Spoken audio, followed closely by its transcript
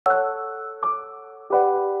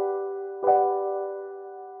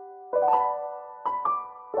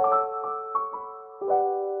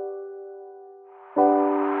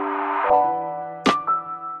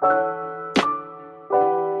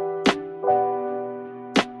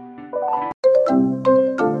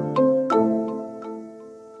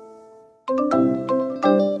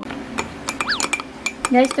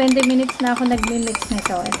Guys, 20 minutes na ako nag-mix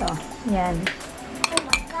nito. Ito. Yan.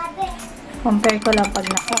 Compare ko lang pag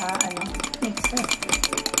mixer.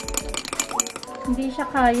 Hindi siya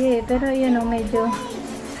kaya eh. Pero yun o, medyo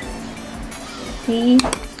see?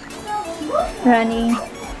 Running.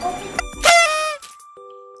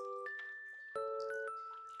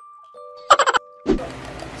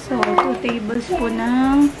 So, 2 tablespoon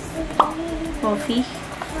ng coffee.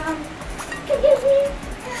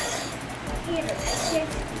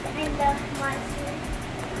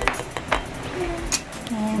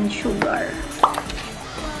 And sugar.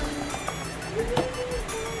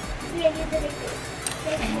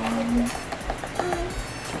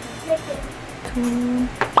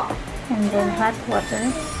 And then hot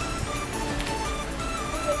water.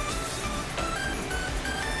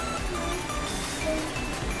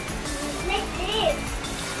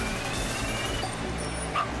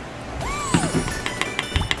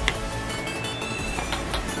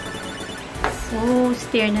 So,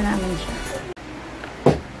 stir na namin siya.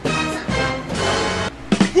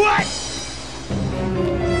 What?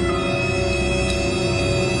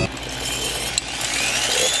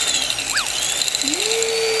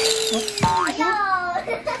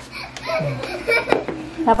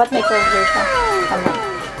 Dapat may cover siya. Tama.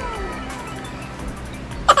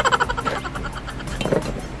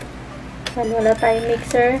 Dahil wala tayong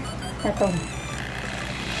mixer. Ito.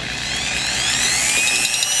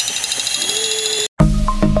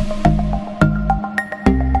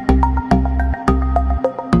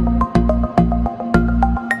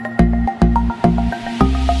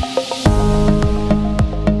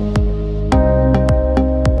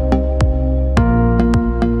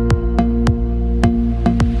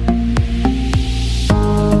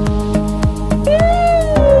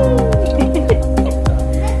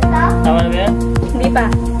 Hindi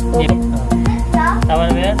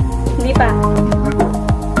pa.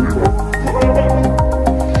 Quiet.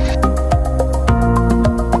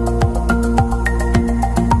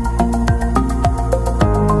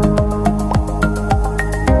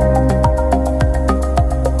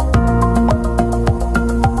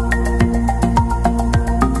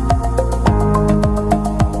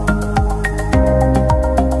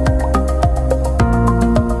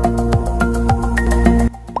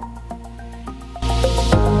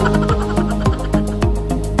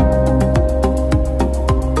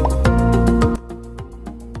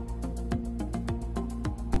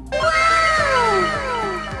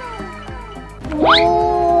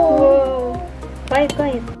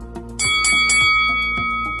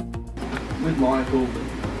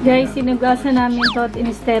 Guys, sinugasan namin to at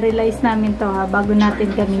in-sterilize namin to bago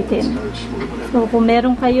natin gamitin. So, kung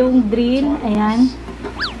meron kayong drill, ayan,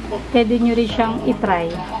 pwede nyo rin siyang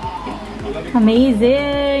itry.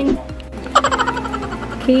 Amazing!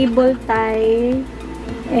 Cable tie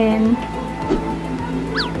and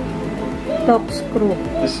top screw.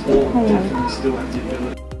 Ayan.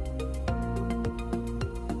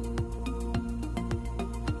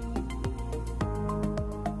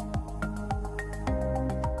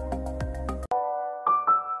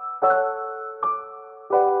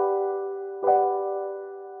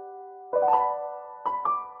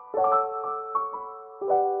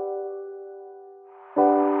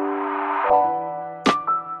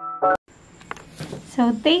 So,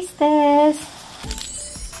 taste test.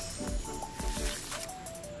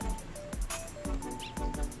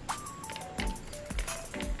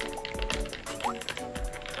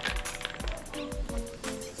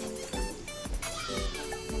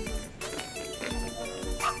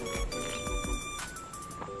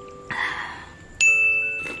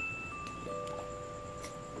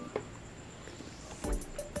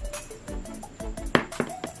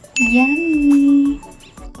 Yummy.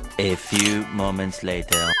 A few moments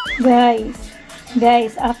later.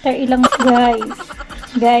 Guys, after ilang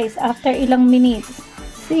minutes.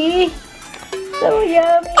 See? So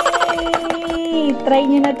yummy! Try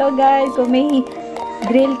nyo na to, guys. Kung may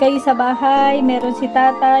grill kayo sa bahay, meron si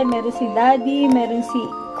tatay, meron si daddy, meron si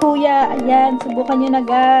kuya. Ayan, subukan nyo na,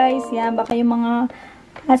 guys. Yan, baka yung mga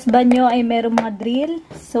husband nyo ay meron mga drill.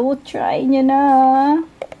 So, try nyo na.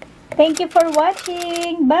 Thank you for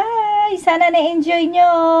watching. Bye! Sana na-enjoy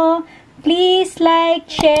nyo. Please like,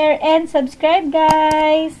 share, and subscribe,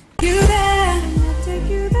 guys. You there, take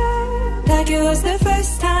you there, like it was the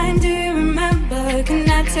first time. Do you remember? Can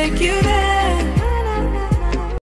I take you there?